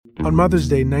On Mother's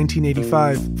Day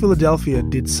 1985, Philadelphia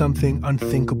did something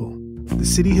unthinkable. The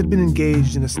city had been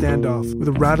engaged in a standoff with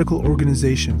a radical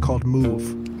organization called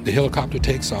MOVE. The helicopter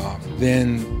takes off.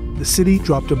 Then the city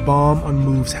dropped a bomb on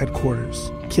MOVE's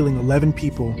headquarters, killing 11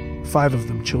 people, 5 of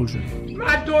them children.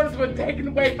 My daughters were taken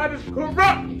away by this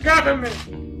corrupt government.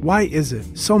 Why is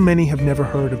it so many have never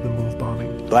heard of the MOVE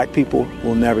bombing? Black people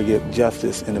will never get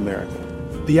justice in America.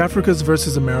 The Africas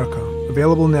versus America,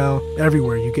 available now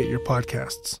everywhere you get your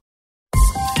podcasts.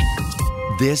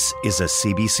 This is a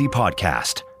CBC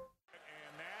podcast.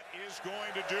 And that is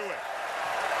going to do it.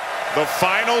 The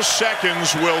final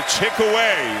seconds will tick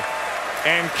away,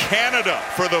 and Canada,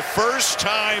 for the first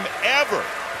time ever,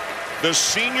 the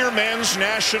senior men's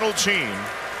national team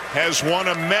has won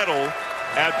a medal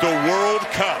at the World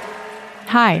Cup.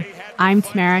 Hi, I'm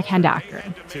Tamara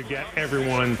Kandakar. To get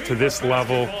everyone to this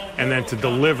level and then to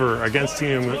deliver against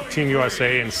Team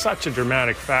USA in such a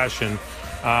dramatic fashion,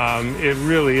 it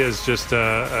really is just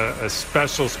a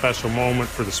special, special moment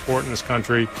for the sport in this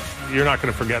country. You're not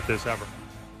going to forget this ever.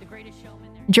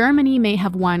 Germany may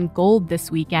have won gold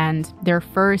this weekend, their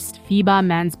first FIBA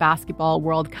Men's Basketball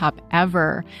World Cup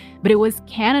ever, but it was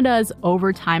Canada's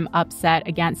overtime upset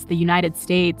against the United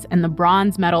States in the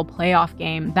bronze medal playoff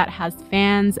game that has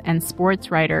fans and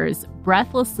sports writers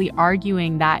breathlessly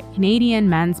arguing that Canadian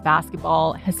men's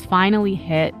basketball has finally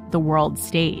hit the world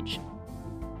stage.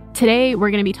 Today, we're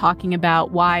going to be talking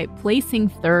about why placing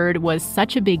third was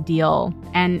such a big deal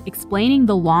and explaining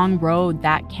the long road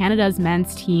that Canada's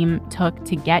men's team took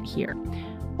to get here.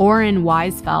 Oren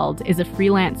Weisfeld is a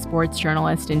freelance sports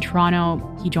journalist in Toronto.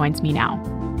 He joins me now.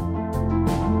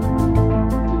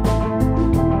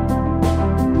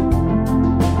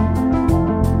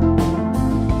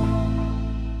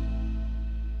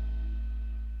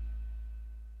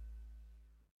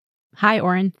 Hi,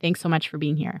 Oren. Thanks so much for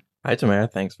being here. Hi, Tamara.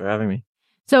 Thanks for having me.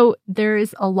 So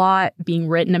there's a lot being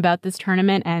written about this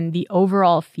tournament, and the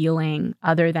overall feeling,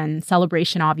 other than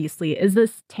celebration, obviously, is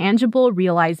this tangible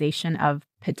realization of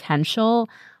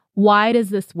potential. Why does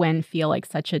this win feel like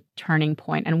such a turning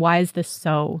point, and why is this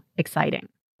so exciting?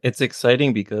 It's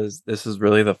exciting because this is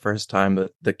really the first time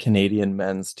that the Canadian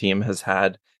men's team has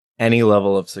had any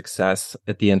level of success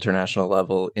at the international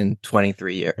level in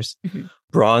 23 years. Mm-hmm.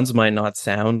 Bronze might not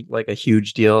sound like a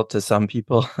huge deal to some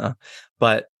people,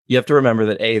 but you have to remember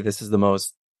that, this is the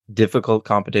most difficult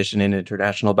competition in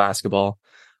international basketball.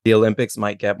 The Olympics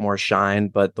might get more shine,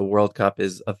 but the World Cup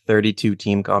is a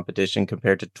 32-team competition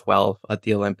compared to 12 at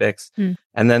the Olympics.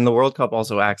 And then the World Cup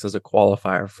also acts as a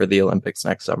qualifier for the Olympics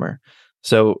next summer.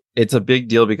 So it's a big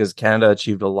deal because Canada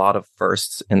achieved a lot of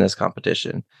firsts in this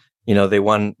competition. You know, they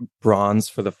won bronze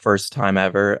for the first time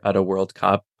ever at a World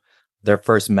Cup, their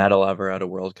first medal ever at a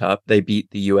World Cup. They beat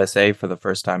the USA for the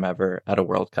first time ever at a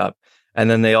World Cup. And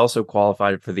then they also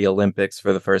qualified for the Olympics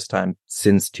for the first time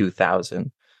since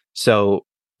 2000. So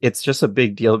it's just a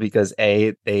big deal because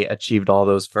A, they achieved all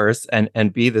those firsts,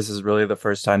 and B, this is really the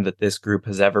first time that this group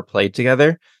has ever played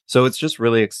together. So it's just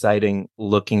really exciting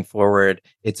looking forward.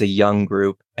 It's a young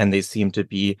group and they seem to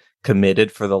be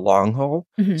committed for the long haul.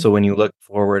 Mm-hmm. So when you look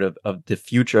forward of the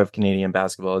future of Canadian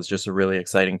basketball, it's just a really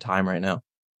exciting time right now.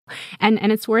 And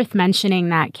it's worth mentioning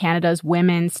that Canada's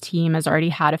women's team has already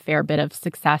had a fair bit of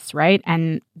success, right?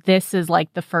 And this is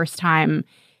like the first time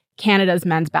Canada's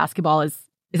men's basketball is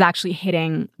actually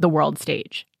hitting the world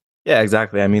stage. Yeah,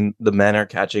 exactly. I mean, the men are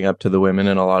catching up to the women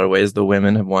in a lot of ways. The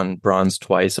women have won bronze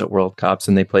twice at World Cups,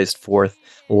 and they placed fourth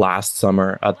last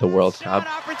summer at the World Cup.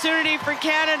 Opportunity for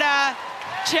Canada.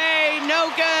 Che,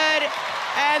 no good.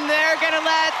 And they're going to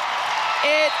let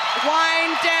it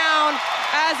wind down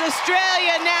as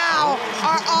Australia now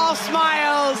are all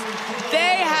smiles.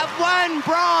 They have won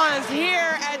bronze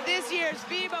here at this year's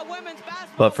FIBA Women's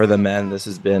Basketball. But for the men, this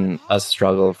has been a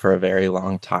struggle for a very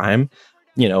long time.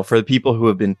 You know, for the people who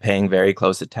have been paying very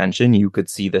close attention, you could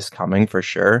see this coming for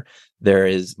sure. There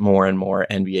is more and more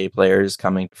NBA players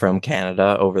coming from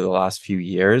Canada over the last few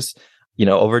years. You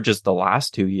know, over just the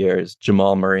last 2 years,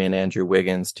 Jamal Murray and Andrew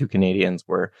Wiggins, two Canadians,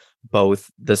 were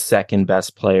both the second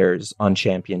best players on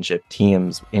championship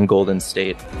teams in Golden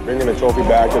State. Bringing the trophy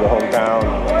back to the hometown,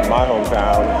 my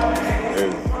hometown,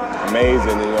 is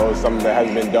amazing. You know, it's something that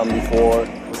hasn't been done before.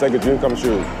 It's like a dream come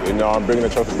true. You know, I'm bringing the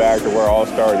trophy back to where it all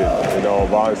started. You know,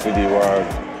 Vaughan City, where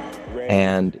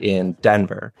and in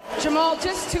Denver. Jamal,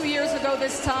 just 2 years ago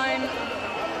this time,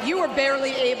 you were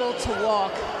barely able to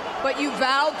walk, but you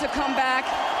vowed to come back.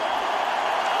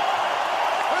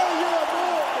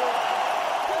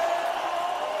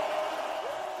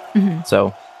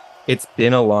 So It's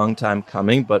been a long time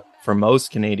coming, but for most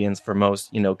Canadians, for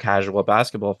most, casual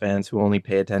basketball fans who only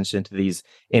pay attention to these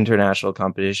international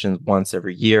competitions once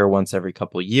every year, once every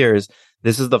couple of years,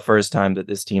 this is the first time that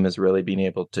this team has really been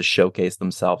able to showcase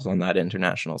themselves on that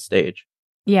international stage.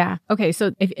 Yeah. Okay.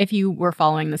 So if you were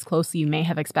following this closely, you may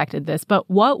have expected this, but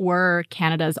what were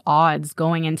Canada's odds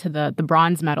going into the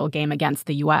bronze medal game against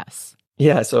the U.S.?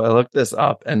 Yeah, so I looked this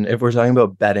up, and if we're talking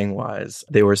about betting wise,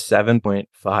 they were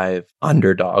 7.5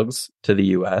 underdogs to the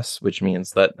US, which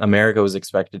means that America was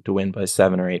expected to win by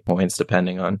 7 or 8 points,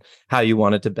 depending on how you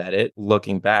wanted to bet it.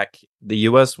 Looking back, the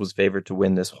US was favored to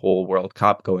win this whole World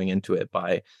Cup going into it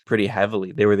by pretty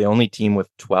heavily. They were the only team with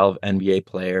 12 NBA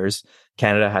players.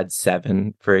 Canada had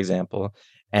 7, for example.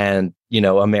 And,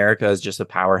 America is just a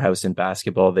powerhouse in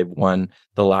basketball. They've won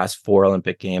the last 4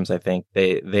 Olympic Games. I think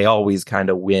they always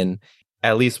kind of win,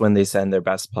 at least when they send their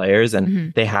best players,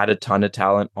 and they had a ton of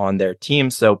talent on their team.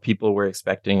 So people were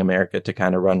expecting America to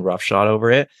kind of run roughshod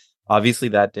over it. Obviously,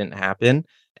 that didn't happen.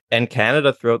 And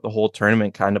Canada throughout the whole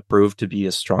tournament kind of proved to be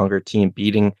a stronger team,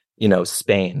 beating,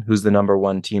 Spain, who's the number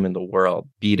 1 team in the world,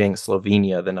 beating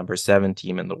Slovenia, the number 7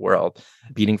 team in the world,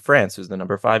 beating France, who's the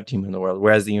number 5 team in the world.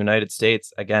 Whereas the United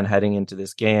States, again, heading into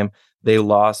this game, they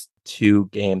lost 2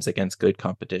 games against good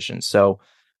competition. So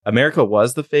America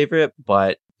was the favorite,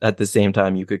 but at the same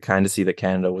time, you could kind of see that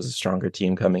Canada was a stronger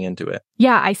team coming into it.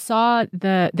 Yeah, I saw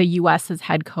the U.S.'s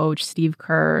head coach, Steve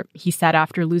Kerr. He said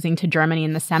after losing to Germany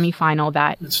in the semifinal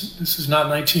that this is not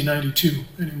 1992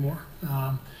 anymore.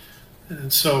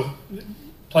 And so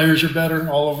players are better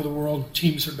all over the world.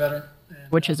 Teams are better.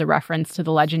 Which is a reference to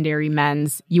the legendary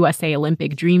men's USA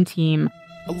Olympic Dream Team.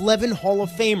 11 Hall of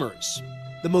Famers.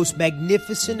 The most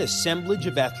magnificent assemblage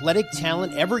of athletic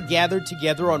talent ever gathered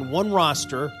together on one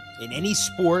roster in any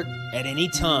sport at any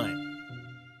time.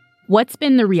 What's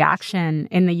been the reaction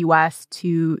in the U.S.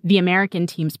 to the American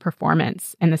team's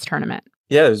performance in this tournament?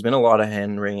 Yeah, there's been a lot of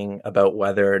hand-wringing about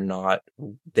whether or not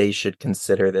they should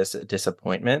consider this a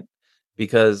disappointment.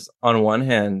 Because on one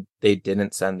hand, they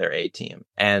didn't send their A team,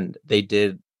 and they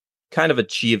did kind of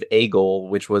achieve a goal,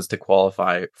 which was to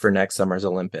qualify for next summer's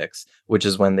Olympics, which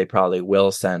is when they probably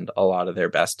will send a lot of their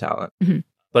best talent.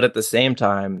 But at the same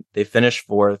time, they finished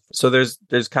 4th. So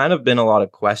there's kind of been a lot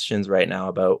of questions right now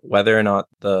about whether or not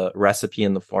the recipe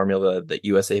and the formula that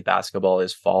USA Basketball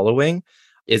is following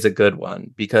is a good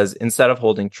one. Because instead of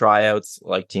holding tryouts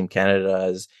like Team Canada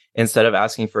does, instead of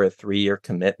asking for a 3-year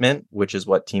commitment, which is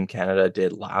what Team Canada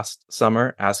did last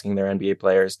summer, asking their NBA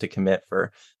players to commit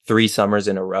for 3 summers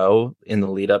in a row in the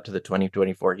lead up to the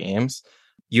 2024 games,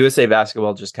 USA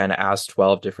Basketball just kind of asked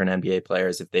 12 different NBA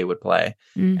players if they would play.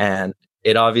 And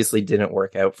it obviously didn't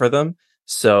work out for them.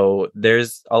 So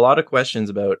there's a lot of questions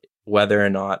about whether or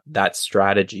not that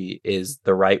strategy is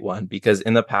the right one, because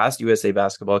in the past, USA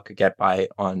Basketball could get by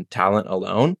on talent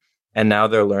alone. And now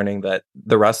they're learning that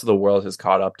the rest of the world has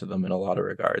caught up to them in a lot of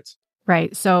regards.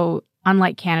 Right. So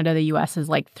unlike Canada, the U.S. is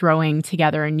like throwing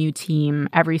together a new team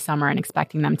every summer and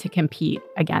expecting them to compete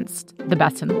against the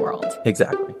best in the world.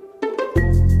 Exactly.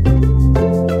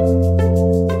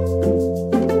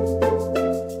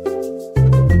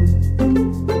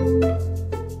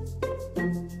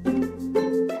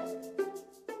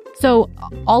 So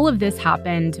all of this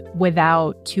happened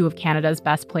without 2 of Canada's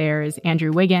best players,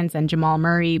 Andrew Wiggins and Jamal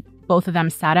Murray. Both of them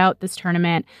sat out this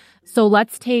tournament. So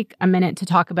let's take a minute to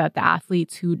talk about the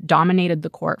athletes who dominated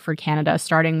the court for Canada,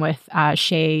 starting with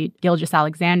Shai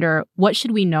Gilgeous-Alexander. What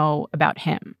should we know about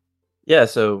him? Yeah,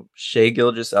 so Shai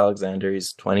Gilgeous-Alexander,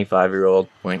 he's 25-year-old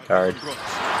point guard.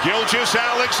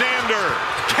 Gilgeous-Alexander,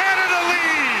 Canada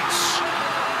leads!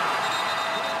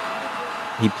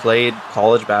 He played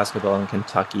college basketball in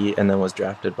Kentucky and then was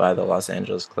drafted by the Los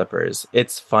Angeles Clippers.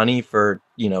 It's funny for,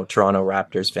 Toronto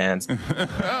Raptors fans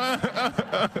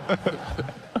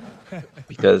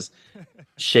because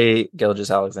Shai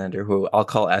Gilgeous-Alexander, who I'll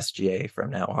call SGA from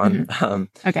now on,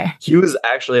 he was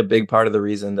actually a big part of the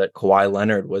reason that Kawhi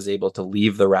Leonard was able to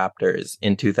leave the Raptors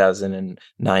in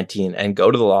 2019 and go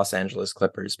to the Los Angeles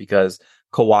Clippers, because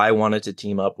Kawhi wanted to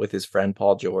team up with his friend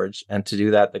Paul George. And to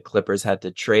do that, the Clippers had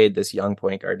to trade this young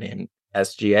point guard named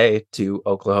SGA to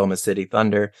Oklahoma City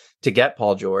Thunder to get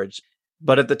Paul George.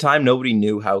 But at the time, nobody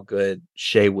knew how good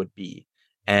Shai would be.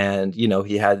 And,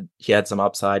 he had some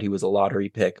upside. He was a lottery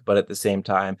pick. But at the same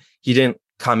time, he didn't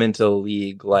come into the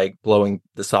league like blowing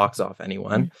the socks off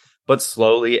anyone. But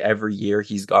slowly, every year,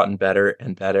 he's gotten better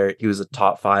and better. He was a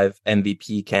top 5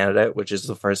 MVP candidate, which is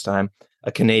the first time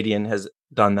a Canadian has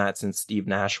done that since Steve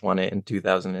Nash won it in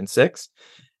 2006.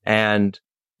 And,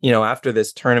 after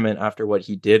this tournament, after what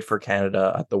he did for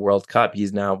Canada at the World Cup,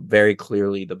 he's now very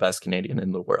clearly the best Canadian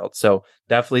in the world. So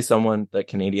definitely someone that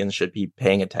Canadians should be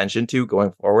paying attention to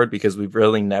going forward, because we've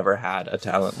really never had a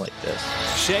talent like this.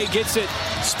 Shea gets it,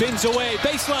 spins away,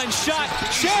 baseline shot.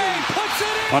 Shea puts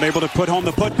it in. Unable to put home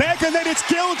the putback, and then it's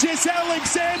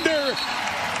Gilgeous-Alexander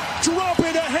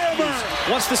dropping a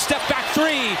hammer. Wants the step back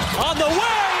three on the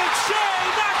way, and Shea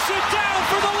knocks it down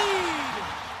for the lead.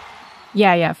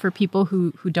 Yeah. For people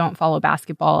who don't follow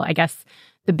basketball, I guess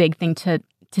the big thing to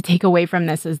take away from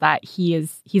this is that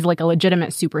he's like a legitimate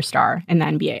superstar in the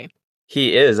NBA.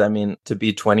 He is. I mean, to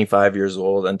be 25 years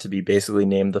old and to be basically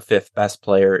named the 5th best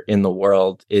player in the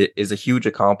world is a huge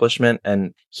accomplishment,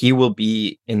 and he will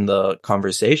be in the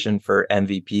conversation for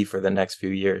MVP for the next few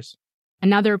years.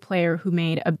 Another player who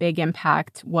made a big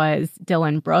impact was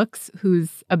Dillon Brooks,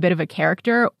 who's a bit of a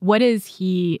character. What is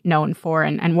he known for,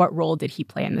 and what role did he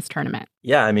play in this tournament?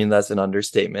 Yeah, I mean, that's an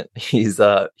understatement. He's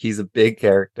a big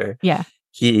character. Yeah.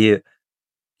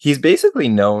 He's basically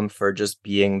known for just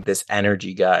being this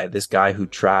energy guy, this guy who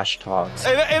trash talks.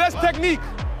 Hey, that's technique.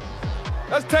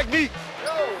 That's technique.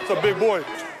 It's a big boy.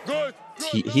 Good.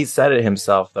 He said it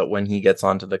himself that when he gets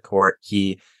onto the court,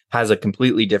 he has a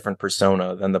completely different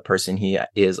persona than the person he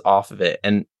is off of it.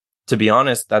 And to be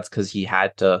honest, that's because he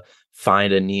had to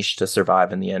find a niche to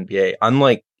survive in the NBA.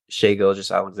 Unlike Shai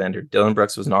Gilgeous-Alexander, Dillon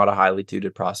Brooks was not a highly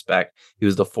touted prospect. He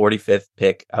was the 45th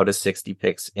pick out of 60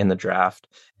 picks in the draft.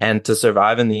 And to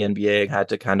survive in the NBA, had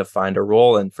to kind of find a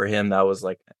role. And for him, that was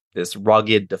like this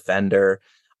rugged defender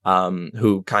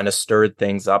who kind of stirred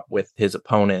things up with his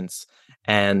opponents.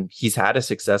 And he's had a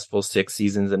successful 6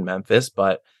 seasons in Memphis,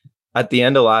 but at the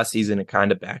end of last season, it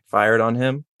kind of backfired on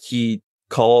him. He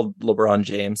called LeBron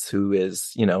James, who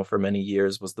is, for many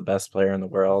years was the best player in the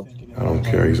world. I don't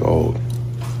care. He's old.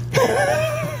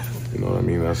 You know what I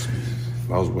mean? I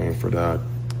was waiting for that.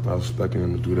 I was expecting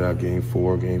him to do that game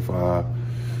 4, game 5.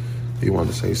 He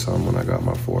wanted to say something when I got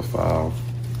my 4th foul.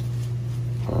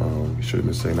 He should have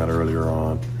been saying that earlier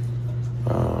on.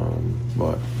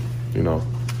 But,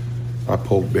 I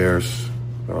poke bears.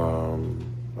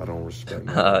 I don't respect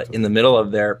in the middle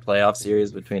of their playoff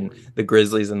series between the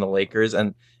Grizzlies and the Lakers.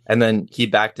 And then he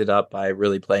backed it up by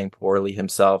really playing poorly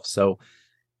himself. So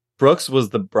Brooks was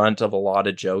the brunt of a lot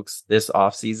of jokes this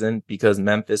offseason because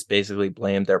Memphis basically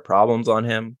blamed their problems on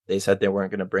him. They said they weren't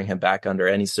going to bring him back under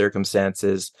any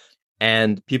circumstances.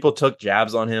 And people took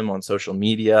jabs on him on social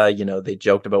media. They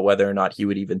joked about whether or not he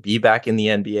would even be back in the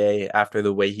NBA after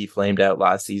the way he flamed out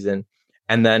last season.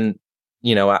 And then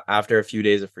after a few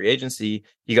days of free agency,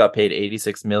 he got paid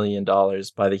 $86 million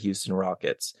by the Houston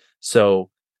Rockets. So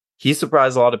he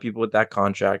surprised a lot of people with that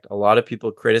contract. A lot of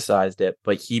people criticized it,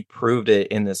 but he proved it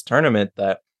in this tournament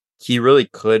that he really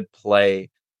could play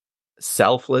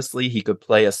selflessly. He could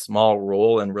play a small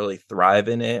role and really thrive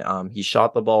in it. He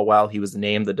shot the ball well. He was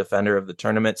named the defender of the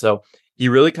tournament. So he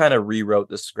really kind of rewrote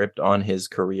the script on his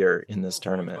career in this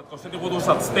tournament. Was it the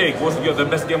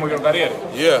best game of your career?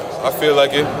 Yeah, I feel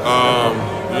like it.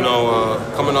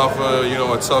 Coming off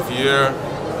a tough year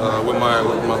with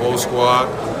my whole squad,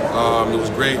 it was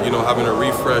great. Having a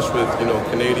refresh with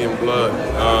Canadian blood.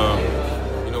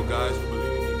 Guys.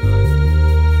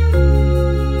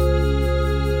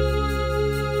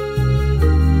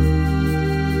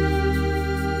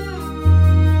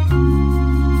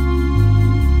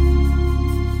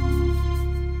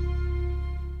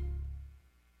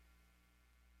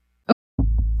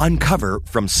 Uncover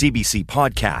from CBC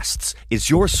Podcasts is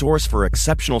your source for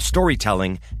exceptional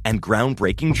storytelling and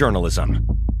groundbreaking journalism.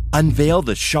 Unveil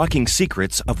the shocking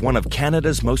secrets of one of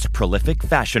Canada's most prolific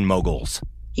fashion moguls.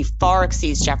 He far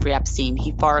exceeds Jeffrey Epstein.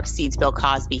 He far exceeds Bill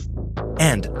Cosby.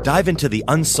 And dive into the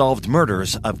unsolved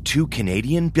murders of 2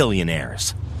 Canadian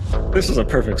billionaires. This is a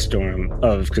perfect storm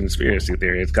of conspiracy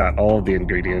theory. It's got all of the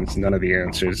ingredients, none of the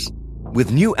answers.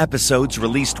 With new episodes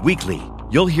released weekly,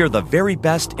 you'll hear the very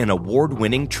best in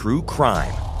award-winning true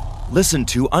crime. Listen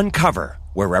to Uncover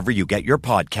wherever you get your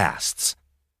podcasts.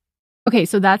 Okay,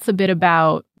 so that's a bit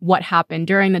about what happened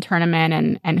during the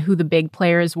tournament and who the big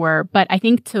players were. But I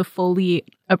think to fully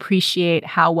appreciate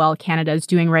how well Canada is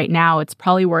doing right now, it's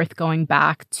probably worth going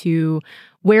back to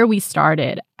where we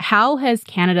started. How has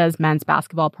Canada's men's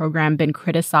basketball program been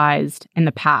criticized in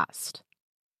the past?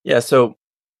 Yeah, so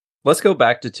let's go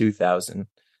back to 2000.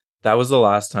 That was the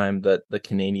last time that the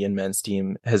Canadian men's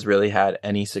team has really had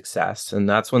any success. And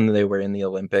that's when they were in the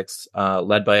Olympics,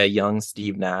 led by a young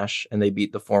Steve Nash, and they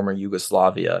beat the former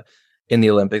Yugoslavia in the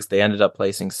Olympics. They ended up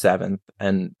placing 7th.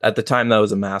 And at the time, that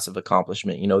was a massive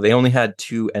accomplishment. They only had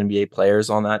 2 NBA players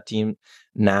on that team,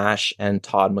 Nash and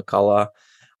Todd McCullough.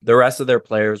 The rest of their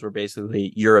players were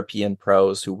basically European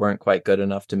pros who weren't quite good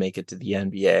enough to make it to the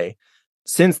NBA.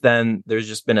 Since then, there's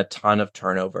just been a ton of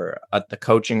turnover at the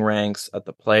coaching ranks, at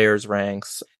the players'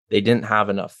 ranks. They didn't have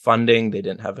enough funding. They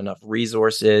didn't have enough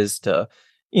resources to,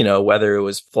 whether it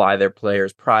was fly their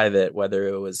players private, whether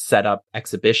it was set up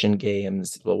exhibition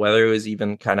games, whether it was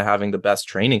even kind of having the best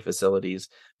training facilities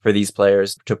for these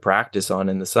players to practice on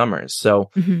in the summers. So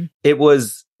it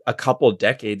was a couple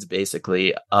decades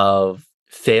basically of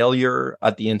failure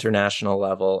at the international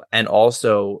level, and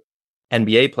also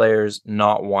NBA players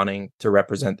not wanting to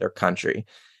represent their country.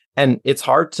 And it's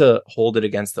hard to hold it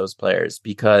against those players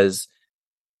because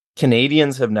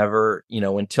Canadians have never,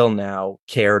 until now,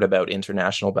 cared about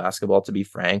international basketball, to be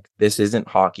frank. This isn't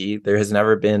hockey. There has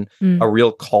never been a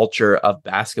real culture of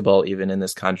basketball even in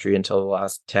this country until the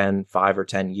last 5 or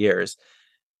 10 years.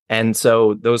 And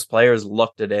so those players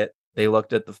looked at it. They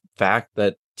looked at the fact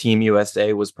that Team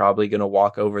USA was probably going to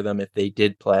walk over them if they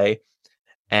did play.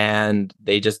 And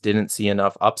they just didn't see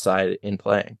enough upside in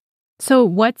playing. So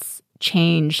what's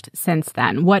changed since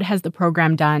then? What has the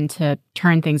program done to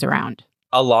turn things around?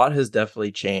 A lot has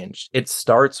definitely changed. It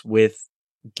starts with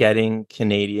getting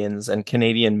Canadians and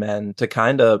Canadian men to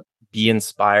kind of be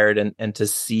inspired and to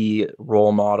see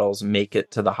role models make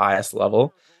it to the highest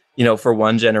level. For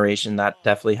one generation, that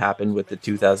definitely happened with the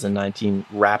 2019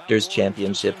 Raptors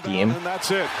championship team. And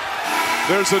that's it.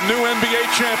 There's a new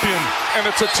NBA champion, and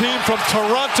it's a team from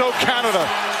Toronto, Canada.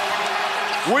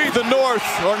 We, the North,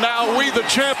 are now we, the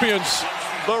champions,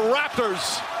 the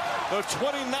Raptors. The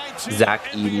 2019 Zach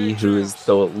Edey, who is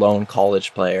the lone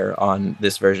college player on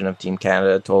this version of Team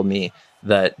Canada, told me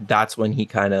that that's when he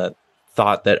kind of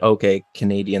thought that, okay,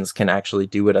 Canadians can actually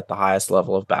do it at the highest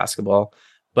level of basketball.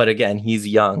 But again, he's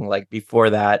young. Like before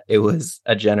that, it was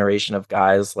a generation of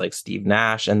guys like Steve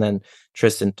Nash and then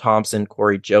Tristan Thompson,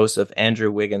 Corey Joseph, Andrew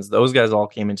Wiggins. Those guys all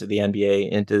came into the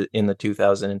NBA in the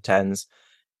 2010s.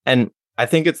 And I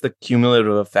think it's the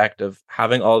cumulative effect of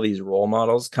having all these role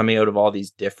models coming out of all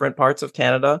these different parts of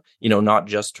Canada, not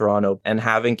just Toronto, and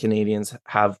having Canadians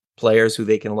have players who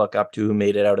they can look up to who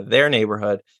made it out of their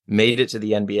neighborhood, made it to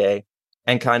the NBA,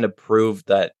 and kind of proved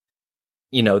that,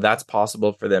 that's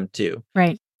possible for them too.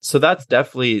 Right. So that's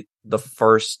definitely the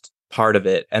first part of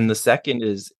it. And the second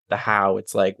is the how.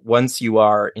 It's like once you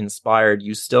are inspired,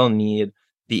 you still need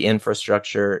the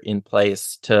infrastructure in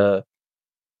place to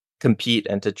compete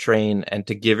and to train and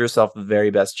to give yourself the very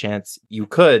best chance you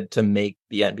could to make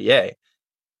the NBA.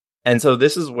 And so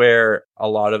this is where a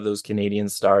lot of those Canadian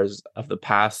stars of the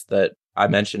past that I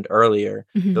mentioned earlier,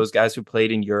 those guys who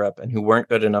played in Europe and who weren't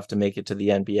good enough to make it to the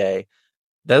NBA,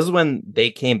 that is when they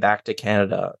came back to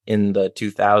Canada in the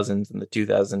 2000s and the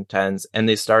 2010s, and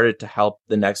they started to help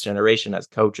the next generation as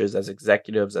coaches, as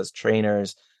executives, as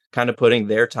trainers, kind of putting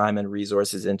their time and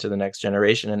resources into the next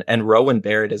generation. And Rowan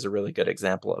Barrett is a really good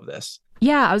example of this.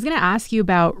 Yeah, I was going to ask you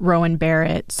about Rowan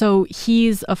Barrett. So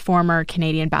he's a former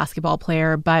Canadian basketball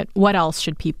player, but what else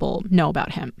should people know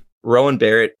about him? Rowan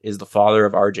Barrett is the father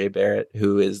of RJ Barrett,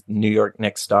 who is New York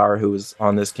Knicks star, who is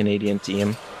on this Canadian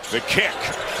team. The kick.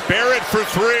 Barrett for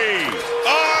three.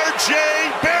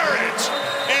 RJ Barrett.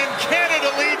 And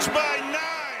Canada leads by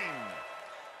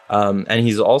 9. And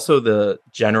he's also the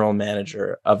general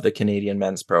manager of the Canadian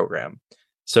men's program.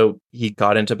 So he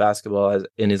got into basketball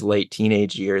in his late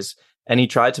teenage years, and he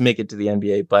tried to make it to the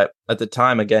NBA. But at the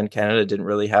time, again, Canada didn't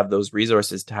really have those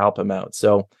resources to help him out.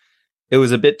 So it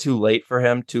was a bit too late for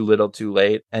him, too little, too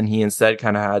late. And he instead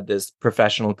kind of had this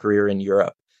professional career in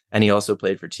Europe. And he also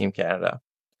played for Team Canada.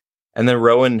 And then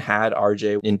Rowan had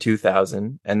RJ in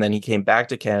 2000. And then he came back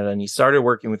to Canada and he started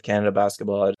working with Canada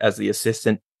Basketball as the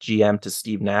assistant GM to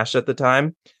Steve Nash at the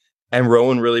time. And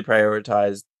Rowan really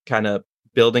prioritized kind of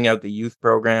building out the youth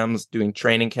programs, doing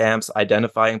training camps,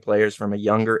 identifying players from a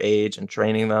younger age and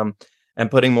training them,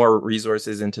 and putting more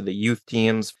resources into the youth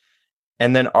teams.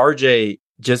 And then RJ,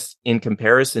 just in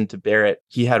comparison to Barrett,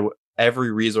 he had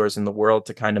every resource in the world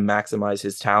to kind of maximize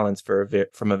his talents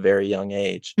from a very young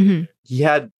age. He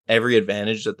had every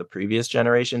advantage that the previous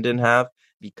generation didn't have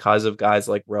because of guys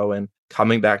like Rowan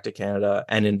coming back to Canada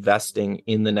and investing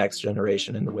in the next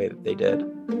generation in the way that they did.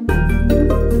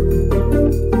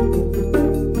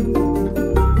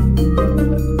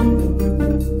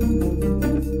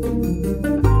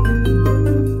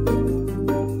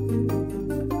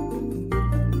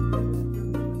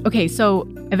 Okay, so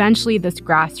eventually this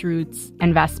grassroots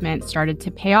investment started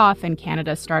to pay off and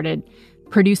Canada started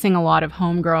producing a lot of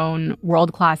homegrown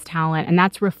world-class talent, and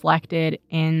that's reflected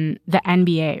in the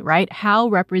NBA, right? How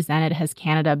represented has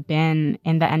Canada been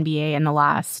in the NBA in the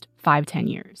last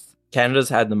 5-10 years? Canada's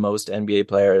had the most NBA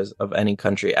players of any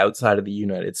country outside of the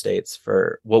United States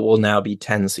for what will now be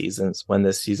 10 seasons when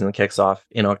this season kicks off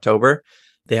in October.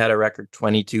 They had a record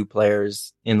 22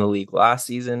 players in the league last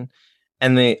season.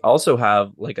 And they also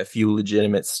have like a few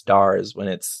legitimate stars when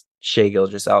it's Shai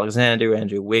Gilgeous-Alexander,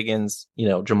 Andrew Wiggins,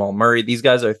 Jamal Murray. These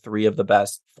guys are 3 of the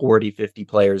best 40, 50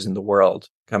 players in the world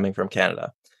coming from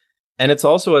Canada. And it's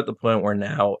also at the point where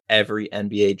now every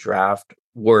NBA draft,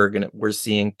 we're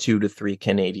seeing 2 to 3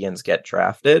 Canadians get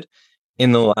drafted.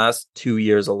 In the last 2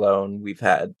 years alone, we've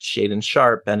had Shaedon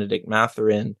Sharpe, Benedict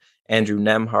Mathurin, Andrew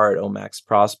Nembhard, Omax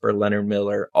Prosper, Leonard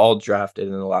Miller, all drafted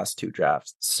in the last 2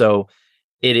 drafts. So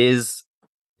it is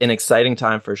an exciting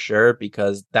time for sure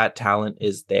because that talent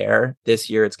is there. This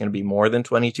year, it's going to be more than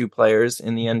 22 players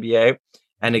in the NBA.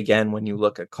 And again, when you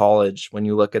look at college, when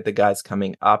you look at the guys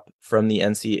coming up from the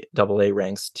NCAA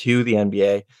ranks to the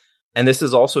NBA, and this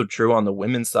is also true on the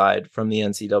women's side from the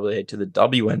NCAA to the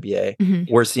WNBA,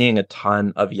 we're seeing a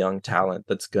ton of young talent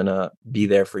that's going to be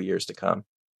there for years to come.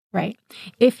 Right.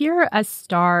 If you're a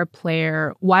star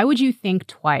player, why would you think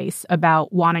twice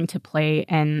about wanting to play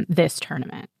in this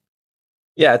tournament?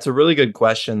 Yeah, it's a really good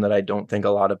question that I don't think a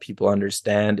lot of people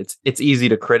understand. It's easy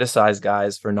to criticize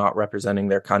guys for not representing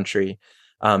their country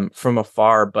from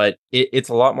afar, but it's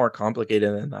a lot more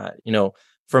complicated than that.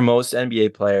 For most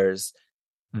NBA players,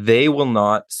 they will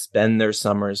not spend their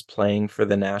summers playing for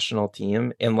the national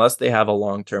team unless they have a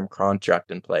long-term contract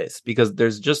in place, because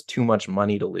there's just too much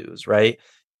money to lose, right?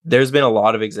 There's been a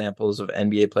lot of examples of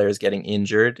NBA players getting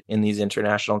injured in these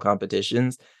international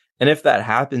competitions. And if that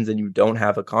happens and you don't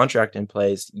have a contract in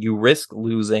place, you risk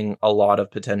losing a lot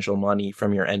of potential money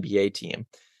from your NBA team.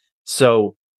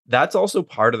 So that's also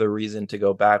part of the reason to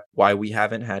go back why we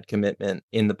haven't had commitment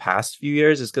in the past few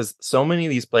years, is because so many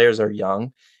of these players are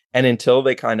young. And until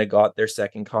they kind of got their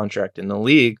second contract in the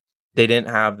league, they didn't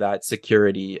have that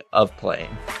security of playing.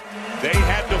 They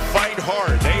had to fight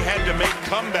hard. They had to make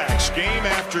comebacks game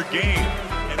after game.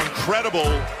 An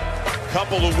incredible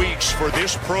couple of weeks for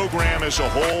this program as a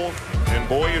whole. And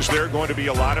boy, is there going to be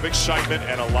a lot of excitement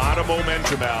and a lot of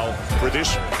momentum now for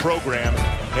this program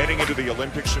heading into the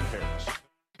Olympics in Paris.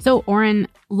 So, Oren,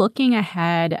 looking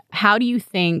ahead, how do you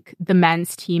think the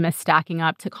men's team is stacking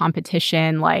up to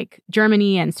competition like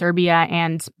Germany and Serbia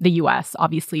and the U.S.,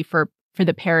 obviously, for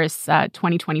the Paris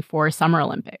 2024 Summer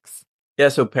Olympics? Yeah,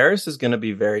 so Paris is going to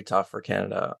be very tough for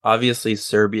Canada. Obviously,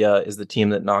 Serbia is the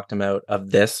team that knocked them out of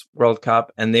this World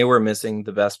Cup, and they were missing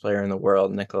the best player in the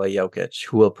world, Nikola Jokic,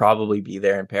 who will probably be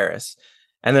there in Paris.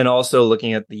 And then also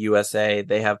looking at the USA,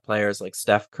 they have players like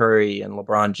Steph Curry and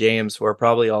LeBron James, who are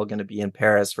probably all going to be in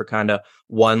Paris for kind of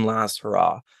one last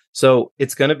hurrah. So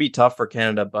it's going to be tough for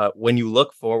Canada. But when you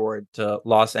look forward to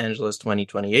Los Angeles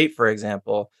 2028, for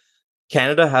example,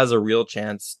 Canada has a real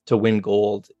chance to win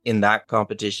gold in that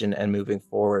competition and moving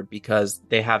forward because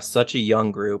they have such a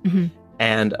young group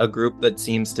and a group that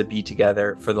seems to be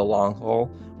together for the long haul,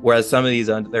 whereas some of these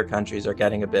other countries are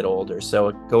getting a bit older.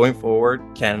 So going forward,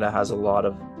 Canada has a lot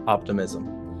of optimism.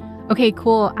 Okay,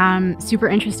 cool. Super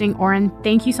interesting. Oren,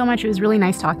 thank you so much. It was really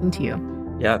nice talking to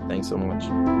you. Yeah, thanks so much.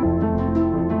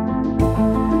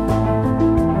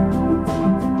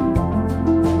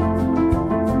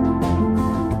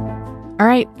 All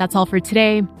right, that's all for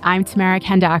today. I'm Tamara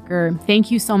Kendacker.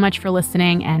 Thank you so much for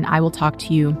listening, and I will talk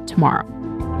to you tomorrow.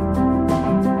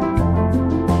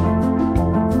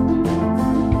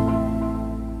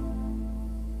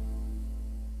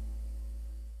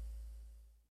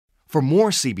 For more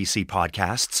CBC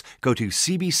podcasts, go to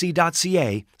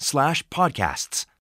cbc.ca/podcasts.